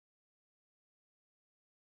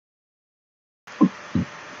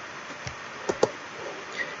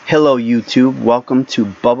Hello YouTube, welcome to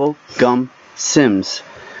Bubblegum Sims.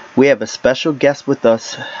 We have a special guest with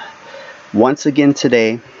us once again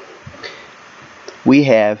today. We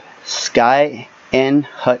have SkyNhutpro.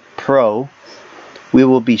 We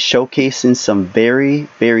will be showcasing some very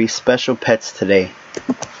special pets today.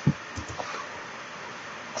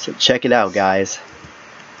 So check it out, guys.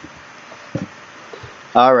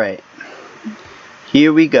 Alright,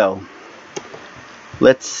 here we go.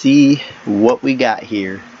 Let's see what we got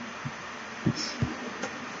here.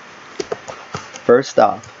 First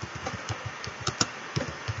off,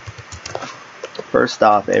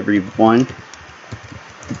 everyone,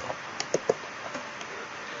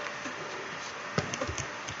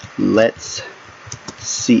 let's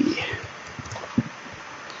see.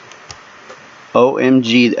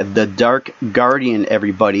 OMG, the Dark Guardian,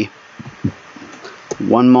 everybody.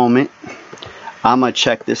 One moment, I'm gonna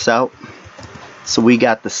check this out. So we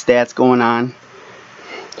got the stats going on.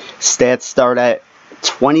 Stats start at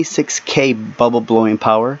 26k bubble blowing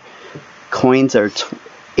power. Coins are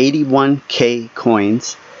 81k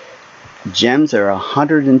coins. Gems are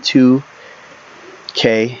 102k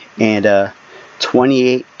and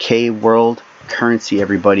 28k world currency,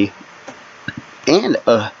 everybody. And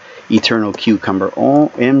a eternal cucumber.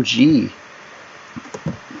 OMG.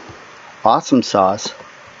 Awesome sauce.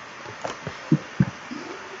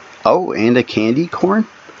 Oh, and a candy corn?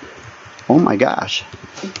 Oh my gosh.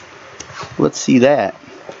 Let's see that.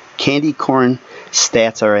 Candy corn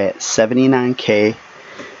stats are at 79k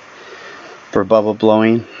for bubble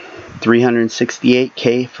blowing,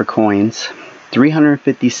 368k for coins,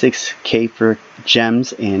 356k for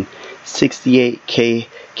gems, and 68k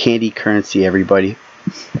candy currency, everybody.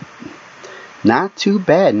 Not too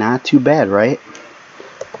bad, right?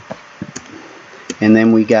 And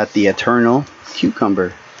then we got the eternal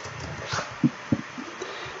cucumber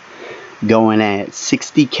going at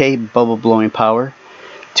 60k bubble blowing power,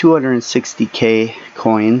 260k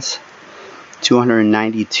coins,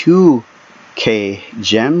 292k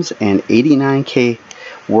gems, and 89k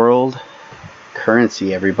world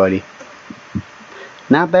currency, everybody.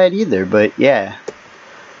 Not bad either, but yeah.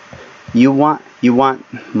 You want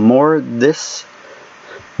more of this?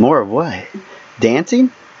 More of what?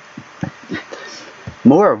 Dancing?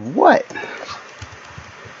 More of what?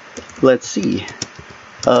 Let's see.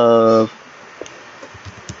 Of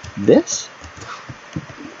this?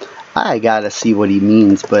 I gotta see what he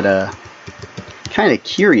means, but kind of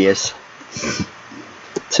curious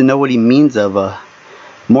to know what he means of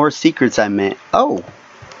more secrets I meant. Oh,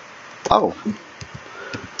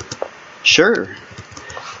 sure,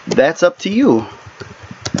 that's up to you.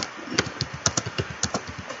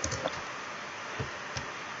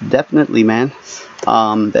 Definitely, man.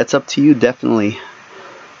 That's up to you, definitely.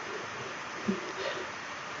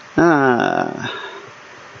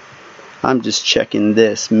 I'm just checking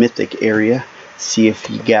this mythic area, see if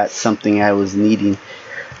you got something I was needing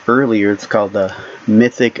earlier. It's called the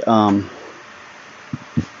mythic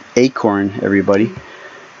acorn, everybody.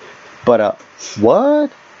 But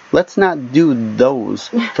what? Let's not do those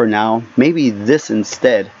for now. Maybe this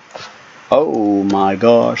instead. Oh my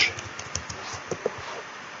gosh.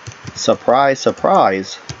 Surprise,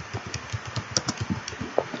 surprise.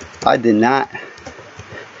 I did not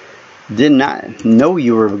know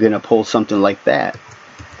you were gonna pull something like that.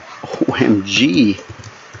 OMG.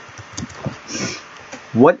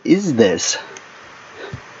 What is this?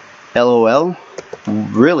 LOL?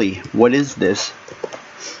 Really? What is this?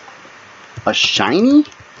 A shiny?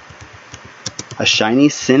 A shiny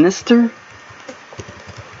Sinister?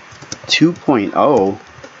 2.0?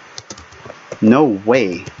 No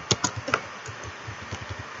way.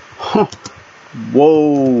 Huh.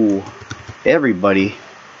 Whoa. Everybody.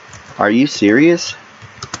 Are you serious?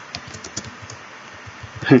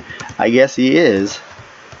 I guess he is.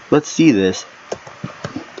 Let's see this.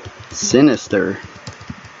 Sinister.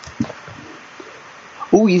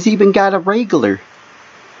 Oh, he's even got a regular.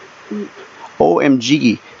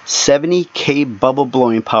 OMG. 70k bubble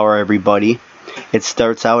blowing power, everybody. It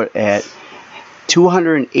starts out at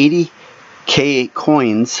 280k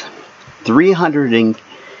coins,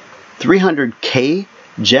 300k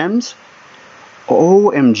gems.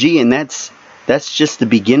 OMG, and that's just to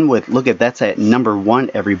begin with. Look at that's at number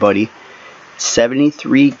 1, everybody.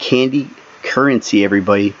 73 candy currency,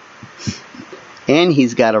 everybody. And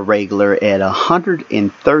he's got a regular at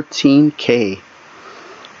 113k,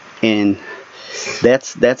 and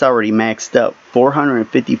that's already maxed up.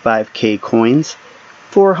 455k coins,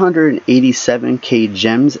 487k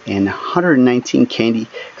gems, and 119 candy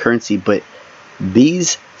currency. But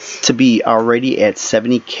these to be already at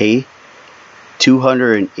 70k,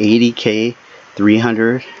 280k,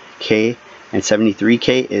 300 280K and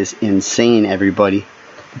 73K is insane, everybody.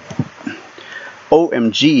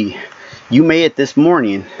 OMG, you made it this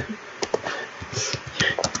morning.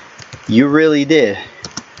 You really did.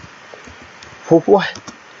 What?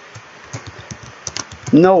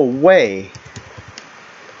 No way.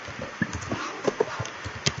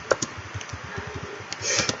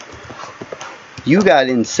 You got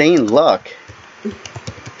insane luck.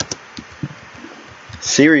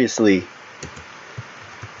 Seriously.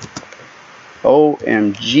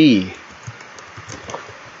 OMG.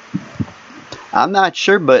 I'm not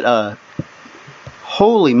sure, but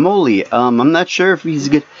holy moly, I'm not sure if he's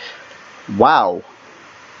good. Wow.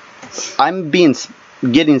 I'm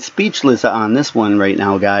getting speechless on this one right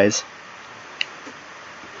now, guys.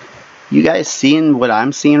 You guys seeing what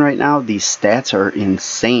I'm seeing right now? These stats are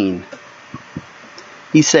insane.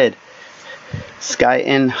 He said,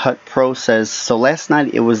 SkyNhutpro says, so last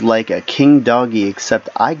night it was like a king doggy, except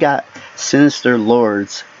I got Sinister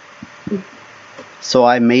Lords, so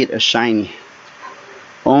I made a shiny.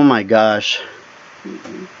 Oh my gosh.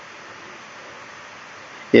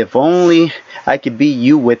 If only I could be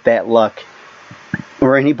you with that luck,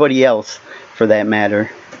 or anybody else for that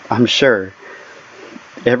matter. I'm sure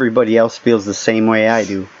everybody else feels the same way I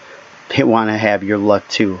do. They want to have your luck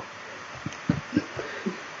too.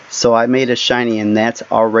 So I made a shiny, and that's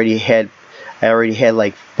I already had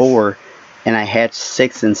like 4, and I hatched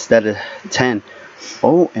 6 instead of 10.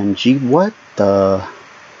 OMG, what the?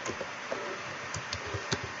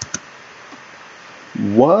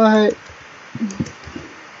 What?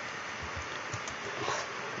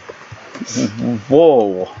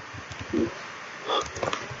 Whoa.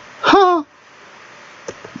 Huh?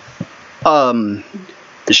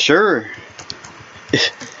 Sure.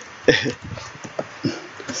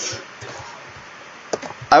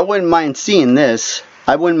 I wouldn't mind seeing this.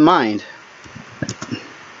 I wouldn't mind.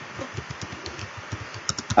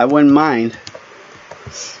 I wouldn't mind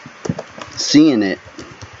seeing it.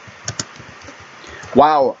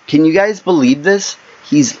 Wow, can you guys believe this?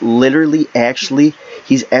 He's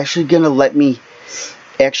actually gonna let me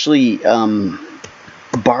actually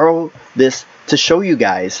borrow this to show you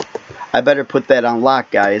guys. I better put that on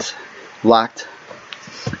lock, guys. Locked.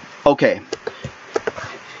 Okay.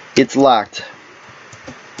 It's locked.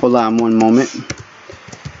 Hold on one moment.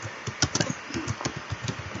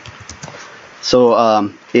 So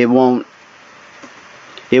it won't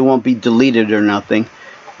be deleted or nothing.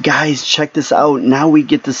 Guys, check this out. Now we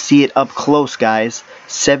get to see it up close, guys.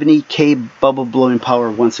 70K bubble blowing power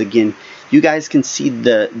once again. You guys can see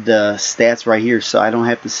the stats right here, so I don't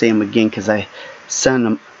have to say them again because I said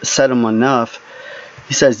them enough.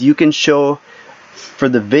 He says you can show for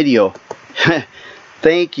the video.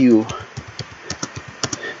 Thank you.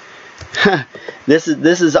 This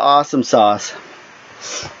is awesome sauce.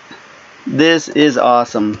 This is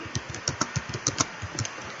awesome.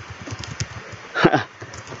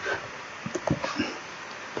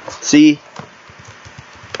 See?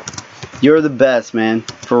 You're the best, man.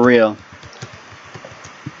 For real.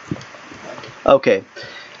 Okay.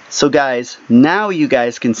 So guys, now you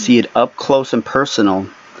guys can see it up close and personal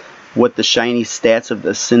what the shiny stats of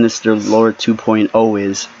the Sinister Lord 2.0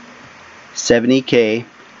 is. 70K,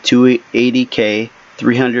 280K,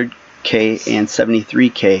 300K, and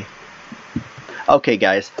 73K. Okay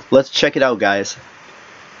guys, let's check it out, guys.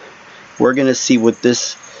 We're gonna see what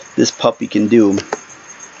this puppy can do.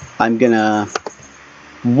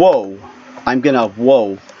 Whoa.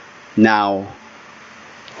 Now,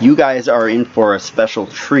 you guys are in for a special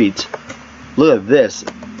treat. Look at this.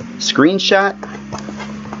 Screenshot?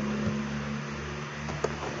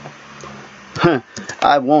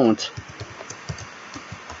 I won't.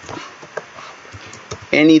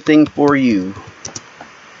 Anything for you.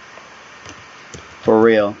 For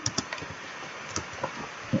real.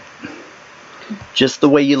 Just the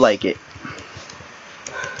way you like it.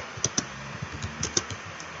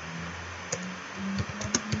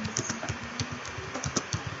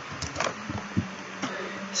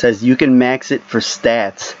 Says you can max it for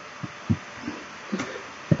stats.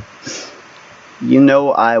 You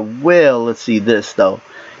know I will. Let's see this though.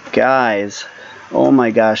 Guys. Oh my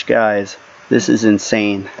gosh, guys. This is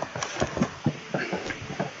insane.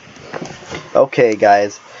 Okay,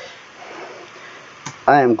 guys.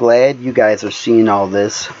 I am glad you guys are seeing all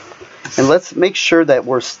this. And let's make sure that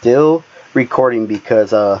we're still recording because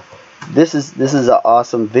this is an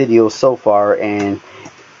awesome video so far and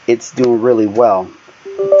it's doing really well.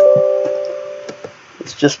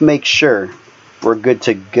 Let's just make sure we're good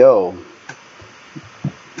to go.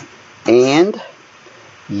 And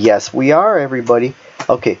yes, we are, everybody.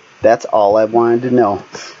 Okay, that's all I wanted to know.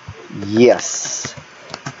 Yes.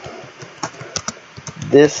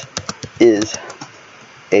 this is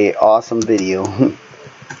a awesome video.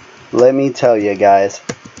 Let me tell you guys.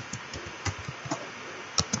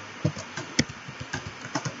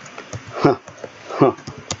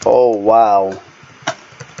 Oh wow.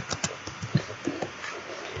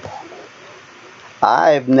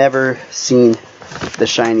 I've never seen the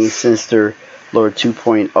shiny Sinister Lord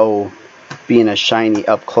 2.0 being a shiny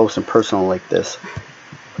up close and personal like this.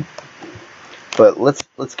 But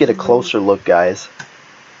let's get a closer look, guys.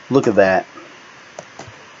 Look at that.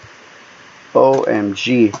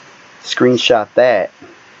 OMG. Screenshot that.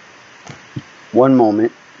 One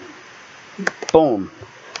moment. Boom.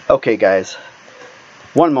 Okay, guys.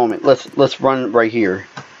 One moment. Let's run right here.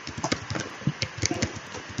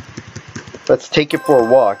 Let's take it for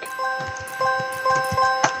a walk.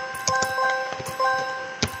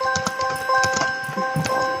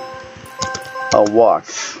 A walk.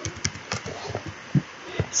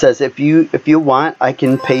 It says if you want, I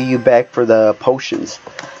can pay you back for the potions.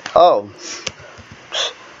 Oh.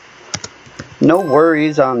 No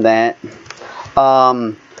worries on that.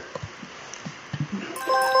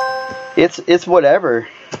 It's whatever.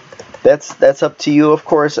 That's up to you, of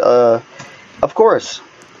course. Of course.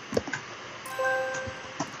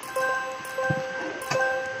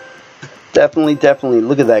 Definitely.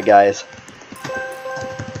 Look at that, guys.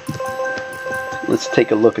 Let's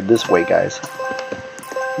take a look at this way, guys.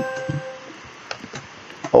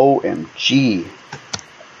 OMG.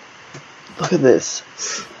 Look at this.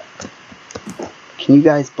 Can you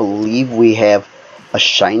guys believe we have a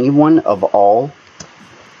shiny one of all?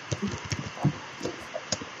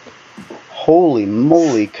 Holy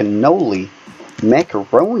moly cannoli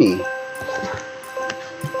macaroni.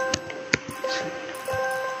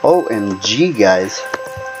 OMG, guys.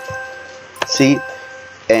 See,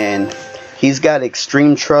 and he's got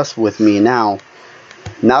extreme trust with me now.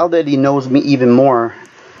 Now that he knows me even more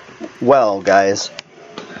well, guys.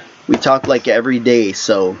 We talk like every day,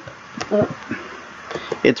 so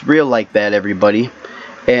it's real like that, everybody.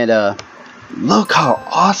 And look how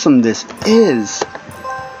awesome this is.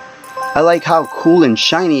 I like how cool and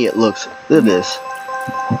shiny it looks. Look at this.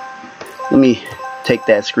 Let me take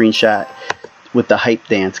that screenshot with the hype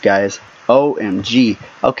dance, guys. OMG.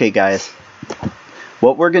 Okay, guys.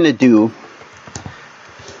 What we're gonna do,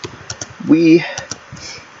 we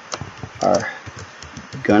are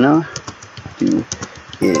gonna do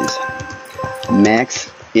is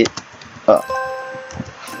max it up,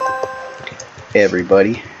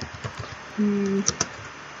 everybody.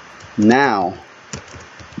 Now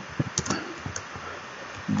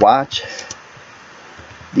watch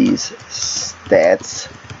these stats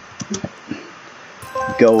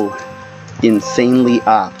go insanely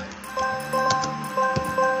up.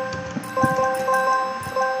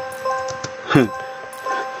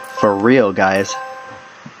 For real, guys.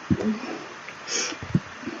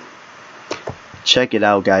 Check it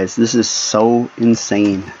out, guys. This is so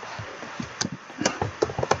insane.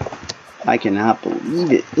 I cannot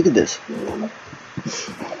believe it. Look at this.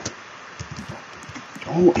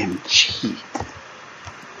 OMG.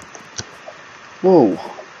 Whoa.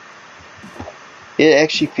 It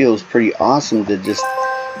actually feels pretty awesome to just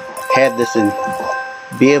have this and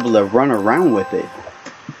be able to run around with it.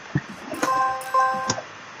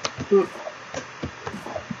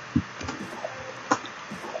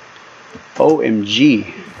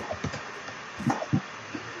 OMG.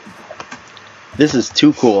 This is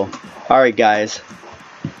too cool. Alright, guys.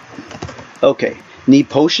 Okay. Need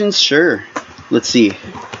potions? Sure. Let's see.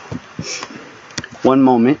 One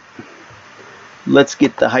moment. Let's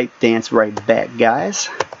get the hype dance right back, guys.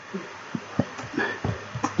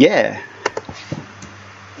 Yeah.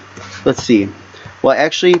 Let's see. Well,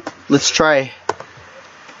 actually, let's try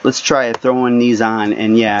throwing these on,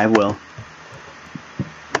 and yeah, I will.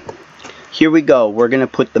 Here we go. We're going to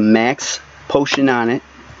put the max potion on it.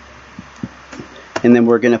 And then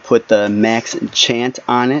we're going to put the max enchant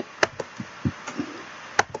on it.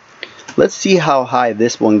 Let's see how high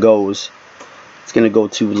this one goes. It's going to go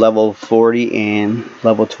to level 40 and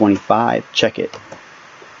level 25. Check it.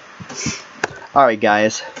 Alright,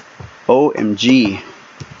 guys. OMG.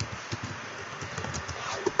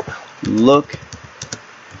 Look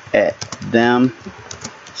at them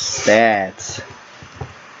stats.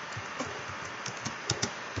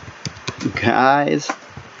 Guys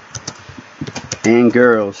and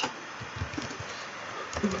girls.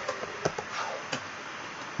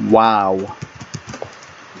 Wow.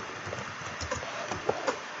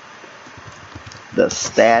 The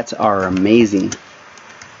stats are amazing.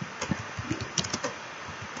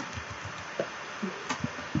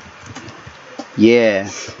 Yeah.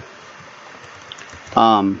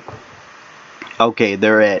 Okay,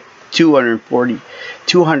 they're at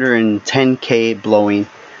 210k blowing,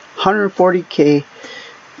 140k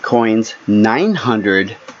coins,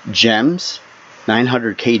 900 gems,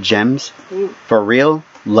 900k gems for real,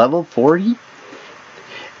 level 40,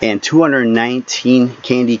 and 219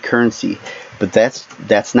 candy currency. But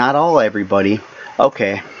that's not all, everybody.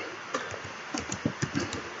 Okay,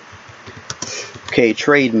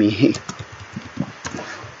 trade me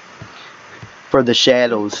for the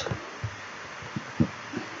shadows.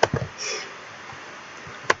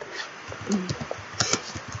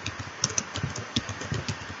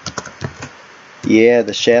 Yeah,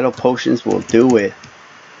 the shadow potions will do it.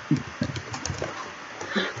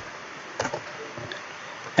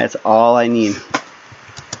 That's all I need.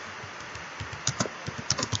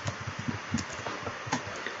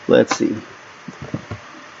 Let's see.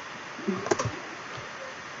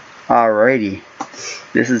 Alrighty.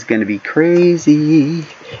 This is going to be crazy.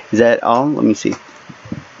 Is that all? Let me see.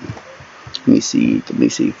 Let me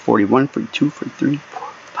see. 41, 42, 43,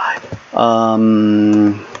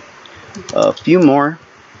 45. A few more.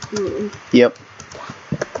 Yep.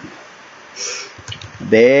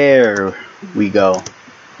 There we go.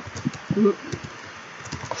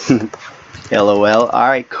 LOL.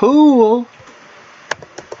 Alright, cool.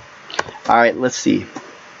 Alright, let's see.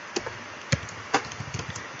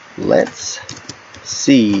 Let's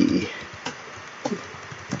see.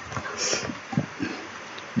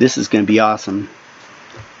 This is going to be awesome.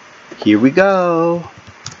 Here we go.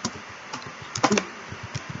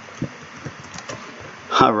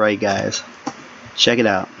 Alright guys, check it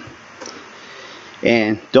out.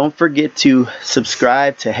 And don't forget to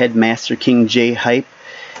subscribe to Headmasterkingjay Hype.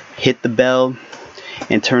 Hit the bell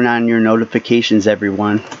and turn on your notifications,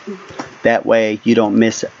 everyone. That way you don't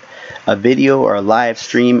miss a video or a live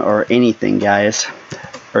stream or anything, guys.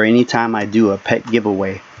 Or anytime I do a pet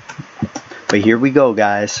giveaway. But here we go,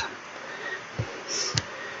 guys.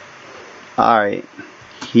 Alright,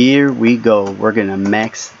 here we go. We're gonna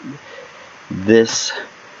max this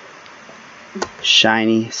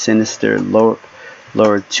shiny Sinister lower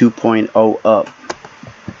 2.0 up.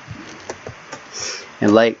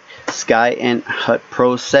 And like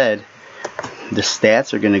SkyNhutpro said, the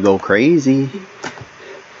stats are gonna go crazy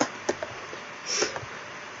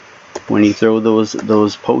when you throw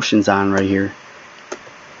those potions on right here.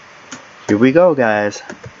 Here we go, guys.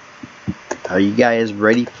 Are you guys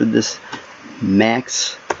ready for this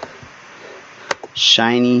max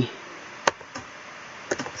shiny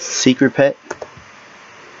secret pet?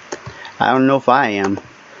 I don't know if I am,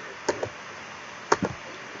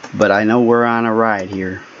 but I know we're on a ride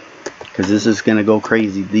here, because this is gonna go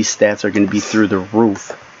crazy. These stats are gonna be through the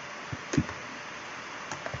roof.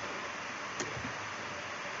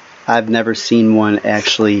 I've never seen one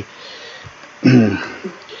actually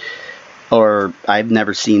or I've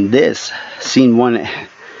never seen one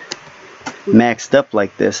maxed up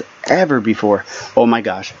like this ever before. Oh my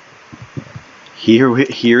gosh. Here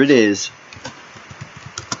it is.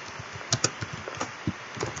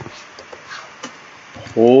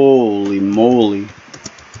 Holy moly.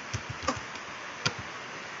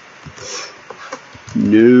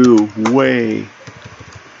 No way.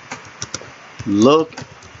 Look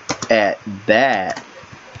at that.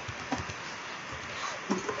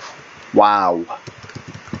 Wow.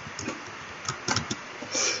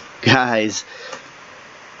 Guys.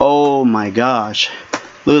 Oh my gosh.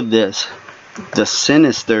 Look at this. The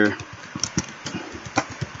Sinister.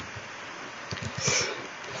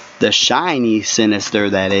 The shiny Sinister,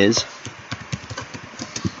 that is.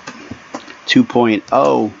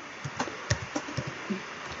 2.0.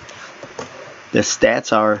 The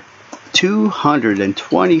stats are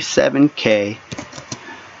 227k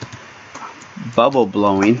bubble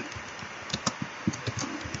blowing.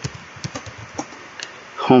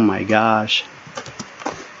 Oh my gosh.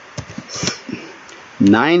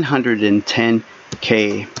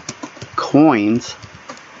 910k coins.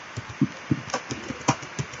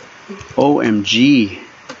 OMG.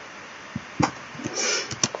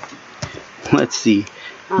 Let's see.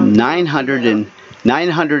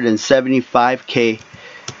 975k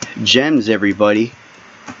gems, everybody.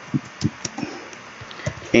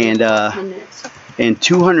 And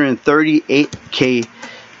 238k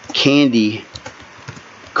candy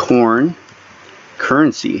corn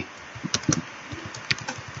currency.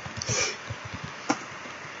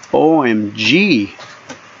 OMG.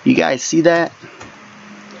 You guys see that?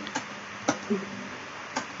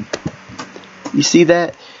 You see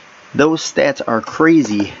that? Those stats are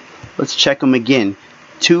crazy. Let's check them again.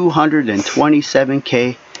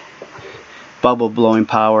 227k bubble blowing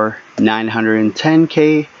power,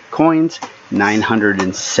 910k coins,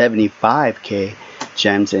 975k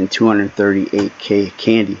gems and 238k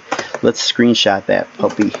candy. Let's screenshot that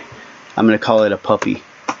puppy. I'm gonna call it a puppy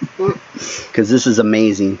because this is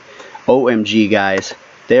amazing. OMG, guys.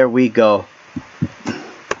 There we go.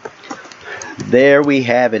 There we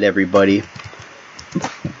have it, everybody.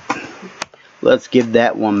 Let's give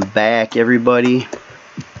that one back, everybody.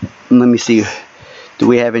 Let me see. Do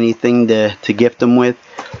we have anything to gift them with?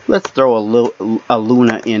 Let's throw a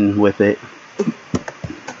Luna in with it.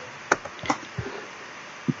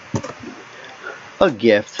 A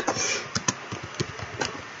gift.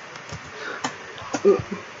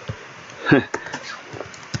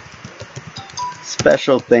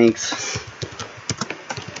 Special thanks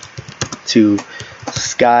to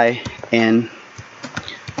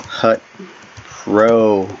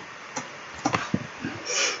SkyNhutpro.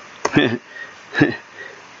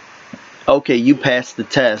 Okay, you passed the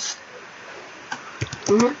test.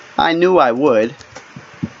 I knew I would.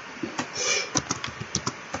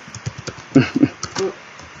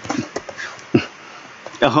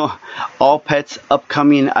 Oh, all pets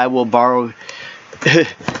upcoming I will borrow.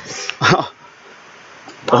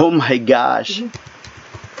 Oh my gosh.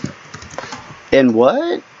 And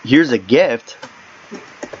what? Here's a gift.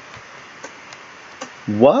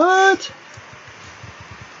 What?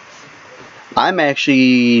 I'm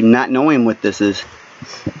actually not knowing what this is.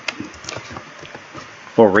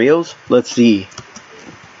 For reals? Let's see.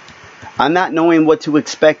 I'm not knowing what to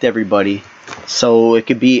expect, everybody. So it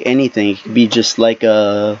could be anything. It could be just like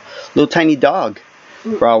a little tiny dog,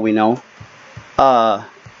 for all we know.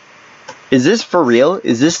 Is this for real?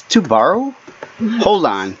 Is this to borrow? Hold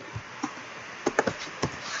on.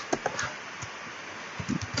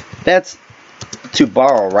 That's to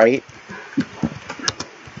borrow, right?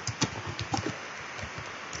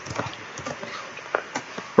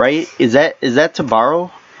 Right? Is that to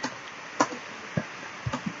borrow?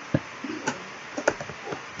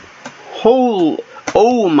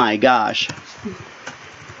 Oh my gosh.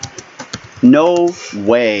 No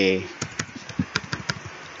way.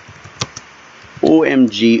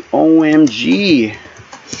 OMG, OMG.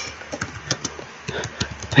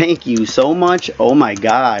 Thank you so much. Oh my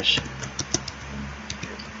gosh.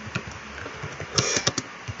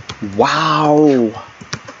 Wow.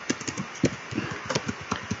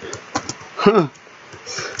 Huh.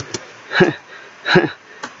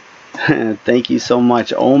 Thank you so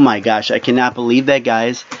much. Oh my gosh, I cannot believe that,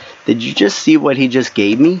 guys. Did you just see what he just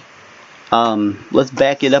gave me? Let's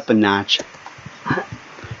back it up a notch.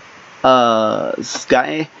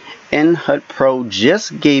 SkyNhutpro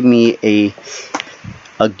just gave me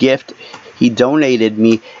a gift. He donated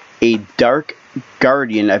me a Dark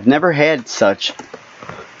Guardian. I've never had such.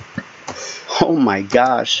 Oh my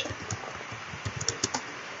gosh.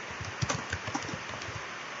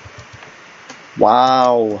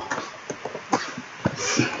 Wow.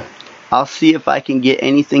 I'll see if I can get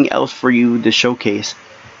anything else for you to showcase.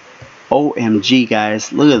 OMG,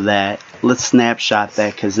 guys, look at that. Let's snapshot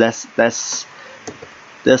that, because that's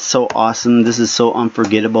so awesome. This is so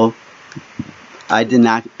unforgettable. I did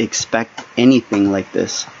not expect anything like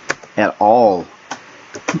this at all.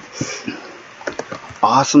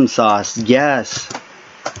 Awesome sauce, yes.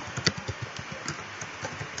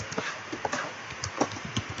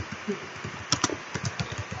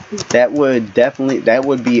 That would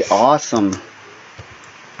be awesome.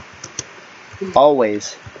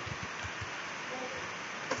 Always.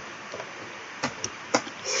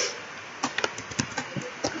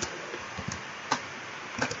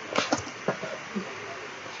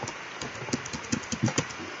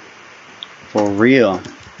 For real.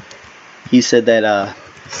 He said that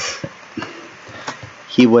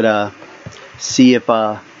he would see if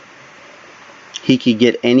he could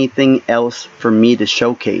get anything else for me to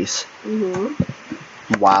showcase.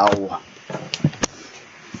 Wow.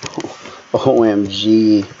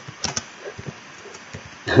 OMG.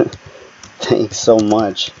 Thanks so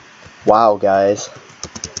much. Wow, guys.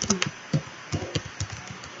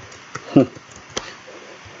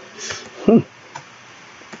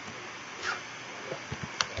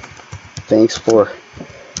 Thanks for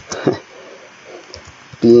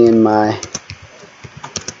being my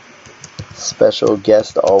special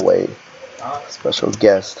guest always. Special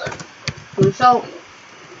guest. So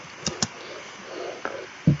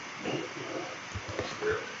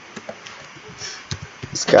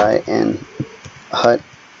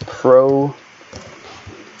SkyNhutpro.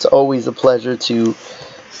 It's always a pleasure to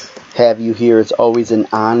have you here. It's always an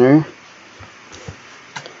honor.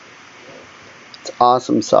 It's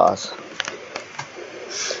awesome sauce.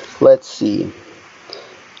 Let's see.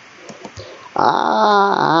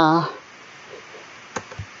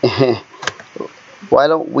 Why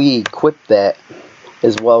don't we equip that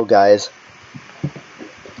as well, guys?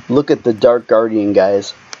 Look at the Dark Guardian,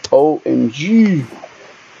 guys. OMG.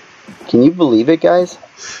 Can you believe it, guys?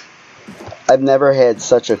 I've never had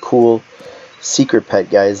such a cool secret pet,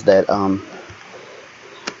 guys, that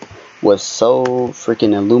was so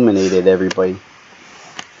freaking illuminated, everybody.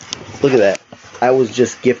 Look at that. I was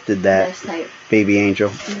just gifted that baby angel.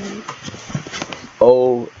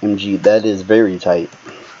 OMG, that is very tight.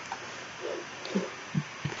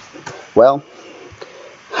 Well,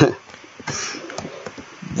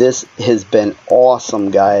 this has been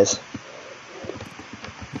awesome, guys.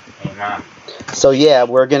 Amen. So yeah,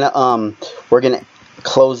 we're gonna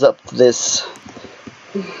close up this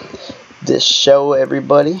show,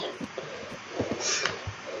 everybody,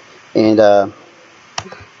 and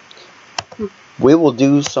we will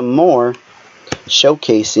do some more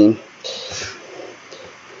showcasing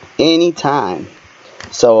anytime.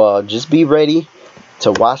 So just be ready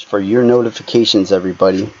to watch for your notifications,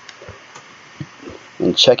 everybody,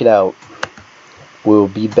 and check it out. We'll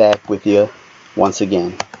be back with you once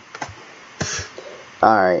again.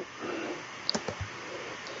 Alright,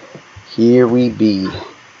 here we be.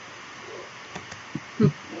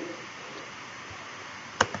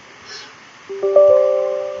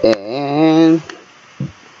 And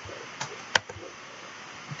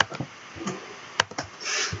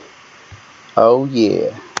oh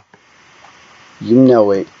yeah, you know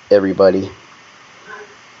it, everybody.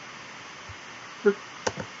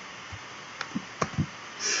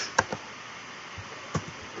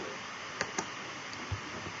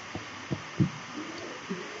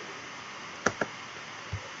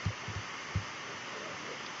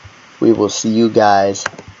 We will see you guys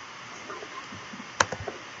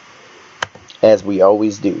as we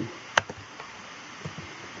always do.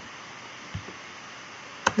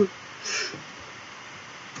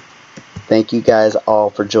 Thank you guys all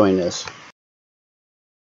for joining us.